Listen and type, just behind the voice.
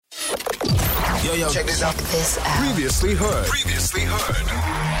Yo, check this out. Previously heard.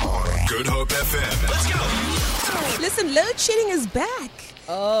 Good Hope FM. Let's go. Listen, load shedding is back.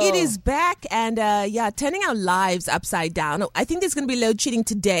 Oh. It is back and turning our lives upside down. I think there's going to be load shedding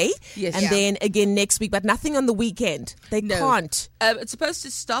today and then again next week, but nothing on the weekend. They can't. It's supposed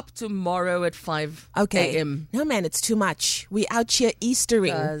to stop tomorrow at 5 a.m. No, man, it's too much. We out here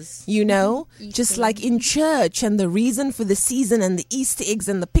Eastering, you know, just like in church, and the reason for the season and the Easter eggs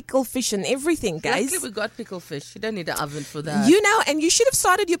and the pickle fish and everything, guys. Luckily we got pickled fish. You don't need an oven for that. You know, and you should have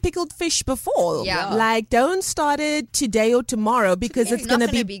started your pickled fish before. Yeah. Like, don't start it today or tomorrow because it's going to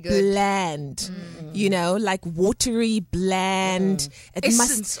be bland. You know, like watery, bland.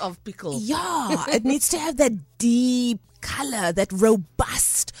 Essence of pickle. Yeah, it needs to have that deep color, that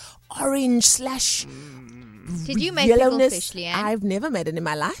robust orange / Did you make pickled yellowness. fish, Leanne? I've never made it in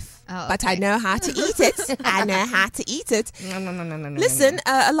my life. Oh, but okay. I know how to eat it. No. Listen,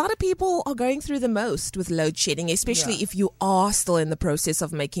 a lot of people are going through the most with load shedding, especially if you are still in the process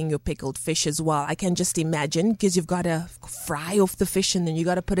of making your pickled fish as well. I can just imagine, because you've got to fry off the fish and then you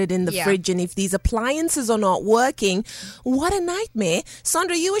got to put it in the fridge. And if these appliances are not working, what a nightmare.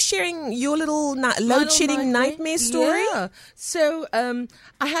 Sandra, you were sharing your little load shedding nightmare story. Yeah. So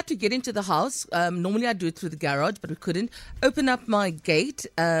I had to get into the house. Normally I do it through the garage, but we couldn't. Open up my gate.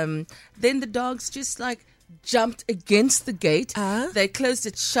 Then the dogs just like jumped against the gate. They closed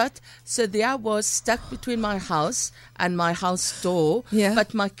it shut. So there I was stuck between my house and my house door. Yeah.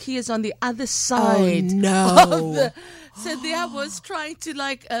 But my key is on the other side. Oh, no. So there I was trying to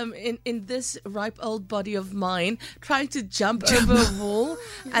like, in this ripe old body of mine, trying to jump over a wall.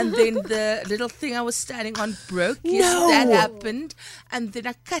 And then the little thing I was standing on broke. Yes, that happened. And then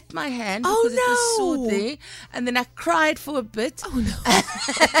I cut my hand because it was sore there. And then I cried for a bit. Oh, no.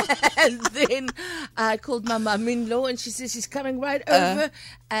 And then I called my mum-in-law and she says she's coming right over.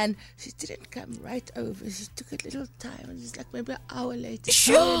 And she didn't come right over. She took a little time. And it's like maybe an hour later.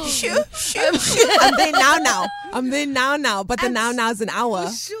 Shoo. I'm there now. But the now's an hour.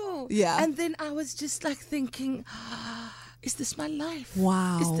 Sure. Yeah. And then I was just like thinking, is this my life?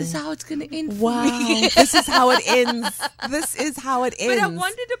 Wow. Is this how it's going to end for Wow. me? This is how it ends. This is how it ends. But I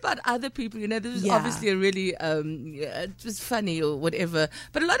wondered about other people. You know, this was obviously a really, it was funny or whatever.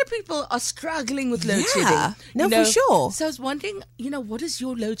 But a lot of people are struggling with load shedding. No, for sure. So I was wondering, what is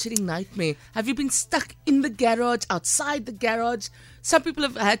your load shedding nightmare? Have you been stuck in the garage, outside the garage? Some people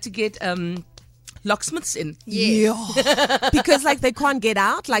have had to get locksmiths in. Yeah. Because like they can't get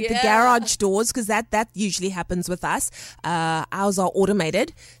out, like the garage doors, because that usually happens with us. Ours are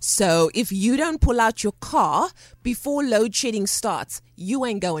automated. So if you don't pull out your car before load shedding starts, you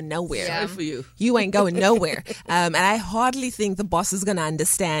ain't going nowhere. Sorry for you. You ain't going nowhere. And I hardly think the boss is going to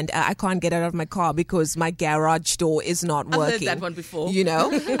understand. I can't get out of my car because my garage door is not working. I've heard that one before. You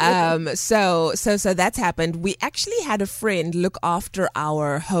know? So that's happened. We actually had a friend look after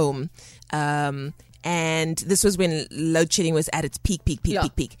our home. And this was when load shedding was at its peak.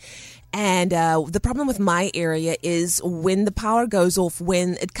 And the problem with my area is when the power goes off,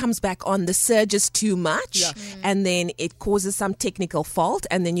 when it comes back on, the surge is too much and then it causes some technical fault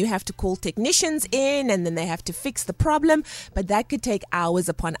and then you have to call technicians in and then they have to fix the problem. But that could take hours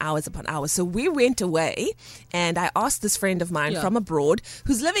upon hours upon hours. So we went away and I asked this friend of mine from abroad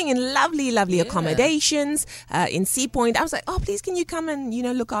who's living in lovely accommodations in Sea Point. I was like, please can you come and,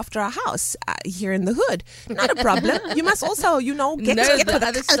 look after our house here in the hood? Not a problem. You must also, get with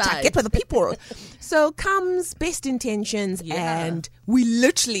the culture, get with the people. So comes best intentions and we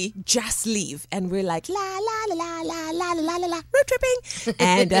literally just leave and we're like la la la la la la la la road tripping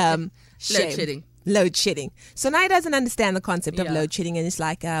and load shedding. So now he doesn't understand the concept of load shedding and it's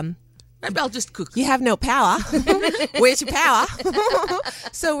like maybe I'll just cook. You have no power. Where's your power?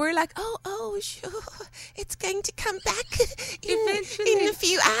 So we're like, oh, sure. It's going to come back in a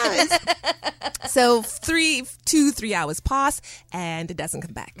few hours. So 3 hours pass and it doesn't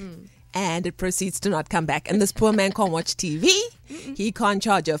come back. And it proceeds to not come back. And this poor man can't watch TV. He can't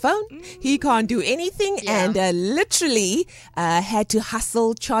charge a phone. He can't do anything. And literally had to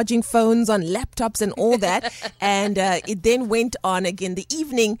hustle charging phones on laptops and all that. And it then went on again the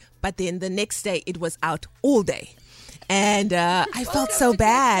evening. But then the next day it was out all day. And I felt so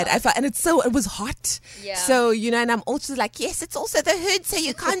bad. It was hot. Yeah. So, and I'm also like, yes, it's also the hood, so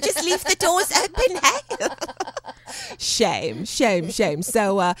you can't just leave the doors open, hey? Shame.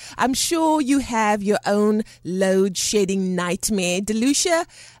 So I'm sure you have your own load shedding nightmare. Delucia,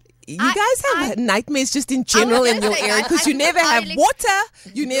 You guys have nightmares just in general in your area because you never have water,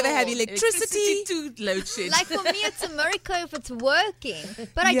 you never have electricity. To load shed. Like for me, it's a miracle if it's working.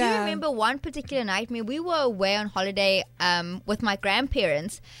 But I do remember one particular nightmare. We were away on holiday with my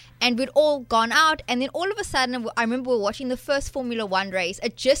grandparents, and we'd all gone out. And then all of a sudden, I remember we were watching the first Formula 1 race.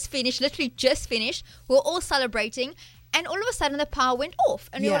 It just finished, literally just finished. We were all celebrating. And all of a sudden, the power went off.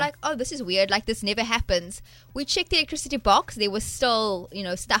 And we were like, oh, this is weird. Like, this never happens. We checked the electricity box. There was still,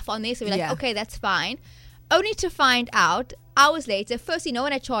 stuff on there. So we're like, okay, that's fine. Only to find out, hours later, firstly, no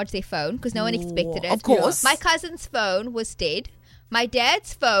one had charged their phone because no one expected it. Of course. My cousin's phone was dead. My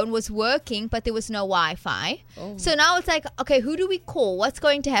dad's phone was working, but there was no Wi-Fi. So now it's like, okay, who do we call? What's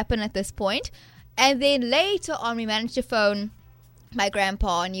going to happen at this point? And then later on, we managed to phone my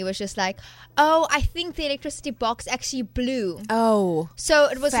grandpa, and he was just like, oh, I think the electricity box actually blew. Oh. So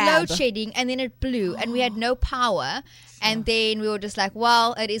it was load shedding, and then it blew, and we had no power. And then we were just like,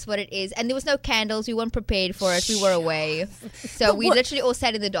 well, it is what it is. And there was no candles. We weren't prepared for it. We were away. So we literally all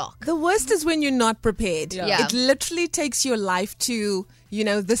sat in the dark. The worst is when you're not prepared. Yeah. It literally takes your life to,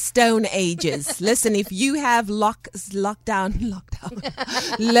 the stone ages. Listen, if you have lockdown,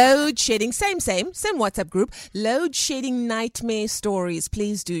 load shedding, same WhatsApp group, load shedding nightmare stories,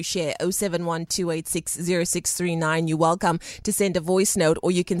 please do share 071-286-0639. You're welcome to send a voice note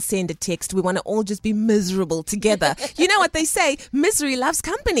or you can send a text. We want to all just be miserable together. You know what they say, misery loves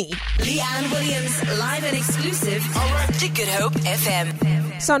company. Leanne Williams, live and exclusive to Good Hope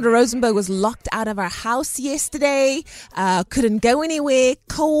FM. Sandra Rosenberg was locked out of our house yesterday, couldn't go anywhere,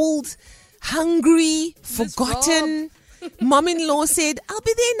 cold, hungry, forgotten. Mom-in-law said, I'll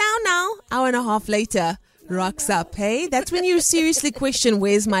be there now. Hour and a half later, rocks up, hey? That's when you seriously question,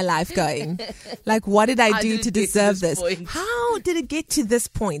 where's my life going? Like, what did I do to deserve this? How did it get to this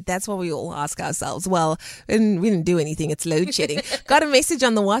point? That's what we all ask ourselves. Well, and we didn't do anything. It's load shedding. Got a message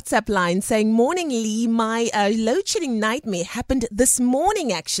on the WhatsApp line saying, morning, Lee. My load shedding nightmare happened this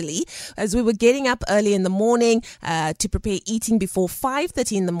morning, actually, as we were getting up early in the morning to prepare eating before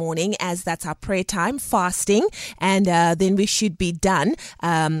 5:30 in the morning, as that's our prayer time, fasting, and then we should be done.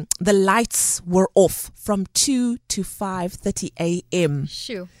 The lights were off from 2 to 5:30 a.m.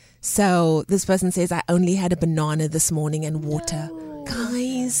 Shoo. So this person says, I only had a banana this morning and water. No.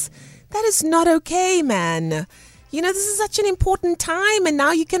 Guys, that is not okay, man. This is such an important time, and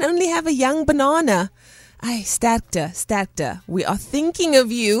now you can only have a young banana. Ay, sterkte. We are thinking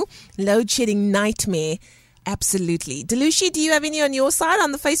of you. Load shedding nightmare. Absolutely. Delushi, do you have any on your side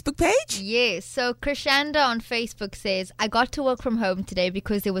on the Facebook page? Yes. So Krishanda on Facebook says, I got to work from home today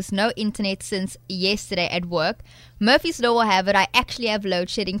because there was no internet since yesterday at work. Murphy's Law will have it. I actually have load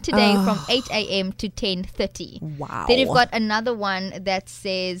shedding today from 8 a.m. to 10:30. Wow. Then we've got another one that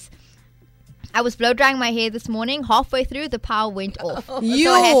says, I was blow drying my hair this morning. Halfway through, the power went off. So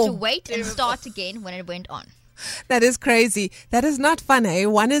I had to wait and start again when it went on. That is crazy. That is not fun, eh?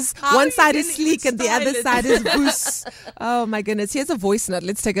 One side is sleek and the other side is goose. Oh my goodness. Here's a voice note.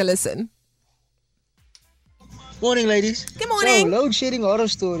 Let's take a listen. Morning, ladies. Good morning. So, load shedding horror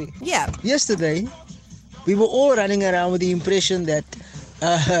story. Yeah. Yesterday, we were all running around with the impression that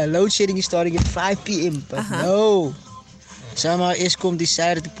load shedding is starting at 5 p.m. But no. Somehow Eskom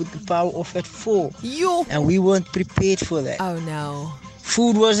decided to put the power off at 4. Yo. And we weren't prepared for that. Oh no.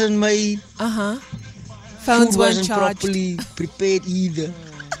 Food wasn't made. Phones Food weren't wasn't charged. properly prepared either.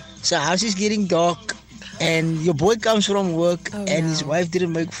 So house is getting dark, and your boy comes from work, and his wife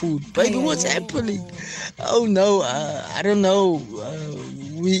didn't make food. Baby, what's happening? Oh no, I don't know.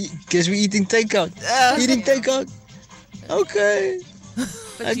 Guess we're eating takeout. Eating takeout. Okay.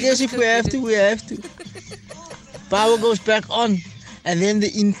 I guess if we have to, we have to. Power goes back on. And then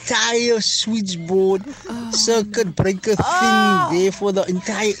the entire switchboard circuit breaker thing there for the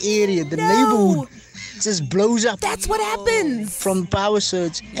entire area, the neighborhood, just blows up. That's what happens. From power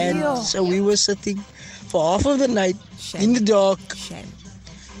surge. And so we were sitting for half of the night in the dark.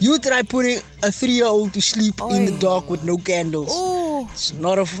 You try putting a 3-year-old to sleep in the dark with no candles. It's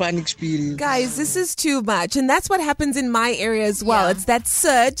not a fun experience. Guys, this is too much. And that's what happens in my area as well. It's that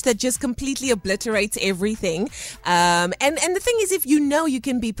surge that just completely obliterates everything. And the thing is, if you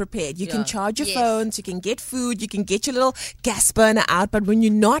can be prepared. You can charge your phones, you can get food, you can get your little gas burner out. But when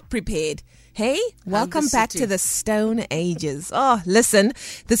you're not prepared, hey, welcome back to the Stone Ages. Oh, listen,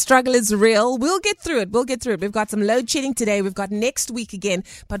 the struggle is real. We'll get through it. We've got some load shedding today. We've got next week again.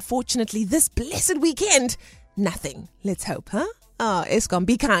 But fortunately, this blessed weekend, nothing. Let's hope, huh? Oh, Eskom,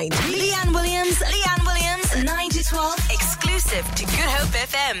 be kind. Leanne Williams. Weekdays 9 to 12, exclusive to Good Hope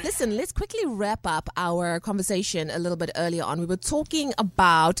FM. Listen, let's quickly wrap up our conversation a little bit earlier on. We were talking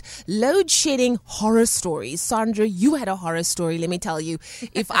about load shedding horror stories. Sandra, you had a horror story, let me tell you.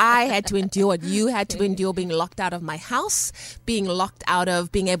 If I had to endure what you had to endure, being locked out of my house, being locked out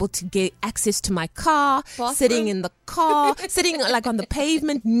of being able to get access to my car, sitting in the car, sitting like on the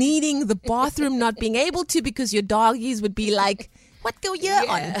pavement, needing the bathroom, not being able to because your doggies would be like, what go year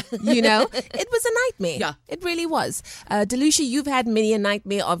on? You know, it was a nightmare. Yeah. It really was. Delucia, you've had many a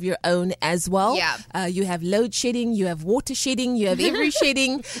nightmare of your own as well. Yeah. You have load shedding, you have water shedding, you have every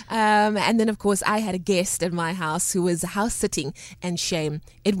shedding. And then, of course, I had a guest at my house who was house sitting, and shame.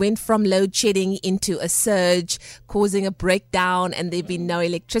 It went from load shedding into a surge, causing a breakdown, and there'd been no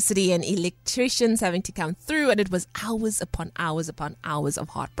electricity and electricians having to come through. And it was hours upon hours upon hours of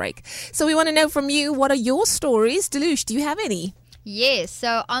heartbreak. So we want to know from you, what are your stories? Delucia, do you have any? Yes,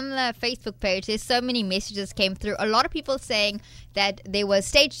 so on the Facebook page, there's so many messages came through. A lot of people saying that there was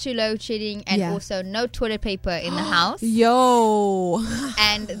stage 2 load shedding and also no toilet paper in the house. Yo.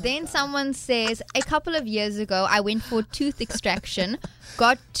 And then someone says, a couple of years ago, I went for tooth extraction,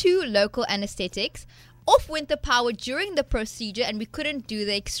 got 2 local anesthetics. Off went the power during the procedure and we couldn't do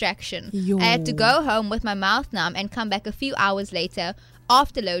the extraction. Yo. I had to go home with my mouth numb and come back a few hours later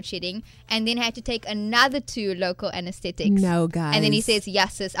after load shedding, and then had to take another 2 local anesthetics. No, guys. And then he says,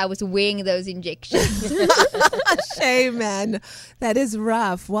 yes, sis, I was weighing those injections. Shame, man. That is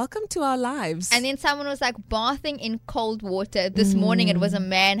rough. Welcome to our lives. And then someone was like bathing in cold water. This morning it was a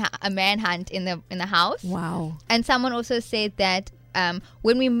manhunt in the house. Wow. And someone also said that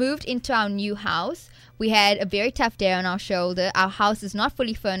when we moved into our new house, we had a very tough day on our shoulder. Our house is not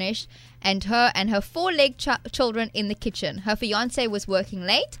fully furnished, and her 4-legged children in the kitchen. Her fiance was working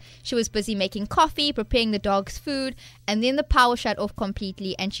late. She was busy making coffee, preparing the dog's food, and then the power shut off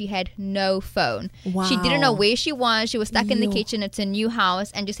completely, and she had no phone. Wow. She didn't know where she was. She was stuck in the kitchen. It's a new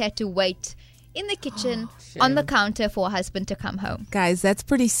house, and just had to wait in the kitchen on the counter for her husband to come home. Guys, that's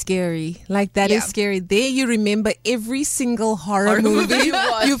pretty scary. Like, that is scary. There you remember every single horror movie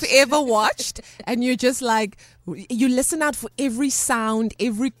you've ever watched, and you're just like, you listen out for every sound,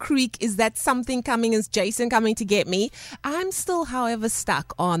 every creak. Is that something coming? Is Jason coming to get me? I'm still, however,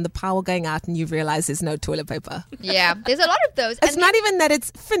 stuck on the power going out and you realize there's no toilet paper. Yeah, there's a lot of those. It's not even that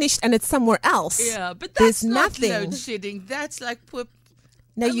it's finished and it's somewhere else. Yeah, but there's that's not nothing. load shedding. That's like poor.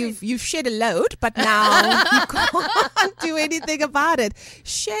 No, you've shed a load, but now you can't do anything about it.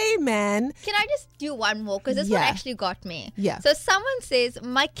 Shame, man. Can I just do one more? Because this one actually got me. Yeah. So someone says,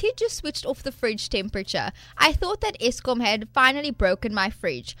 my kid just switched off the fridge temperature. I thought that Eskom had finally broken my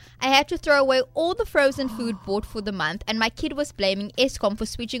fridge. I had to throw away all the frozen food bought for the month, and my kid was blaming Eskom for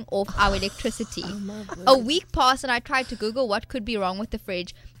switching off our electricity. A week passed and I tried to Google what could be wrong with the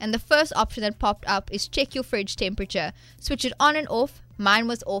fridge, and the first option that popped up is check your fridge temperature. Switch it on and off. Mine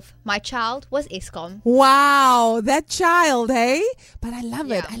was off. My child was Eskom. Wow, that child, hey? But I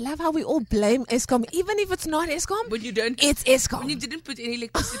love it. Yeah. I love how we all blame Eskom, even if it's not Eskom. When you don't, It's Eskom. when you didn't put any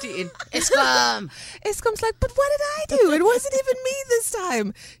electricity in, Eskom. Eskom's like, but what did I do? It wasn't even me this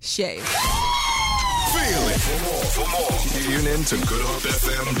time. Shame. Feel it. For more, tune in to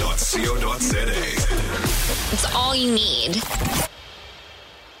goodhopefm.co.za. It's all you need.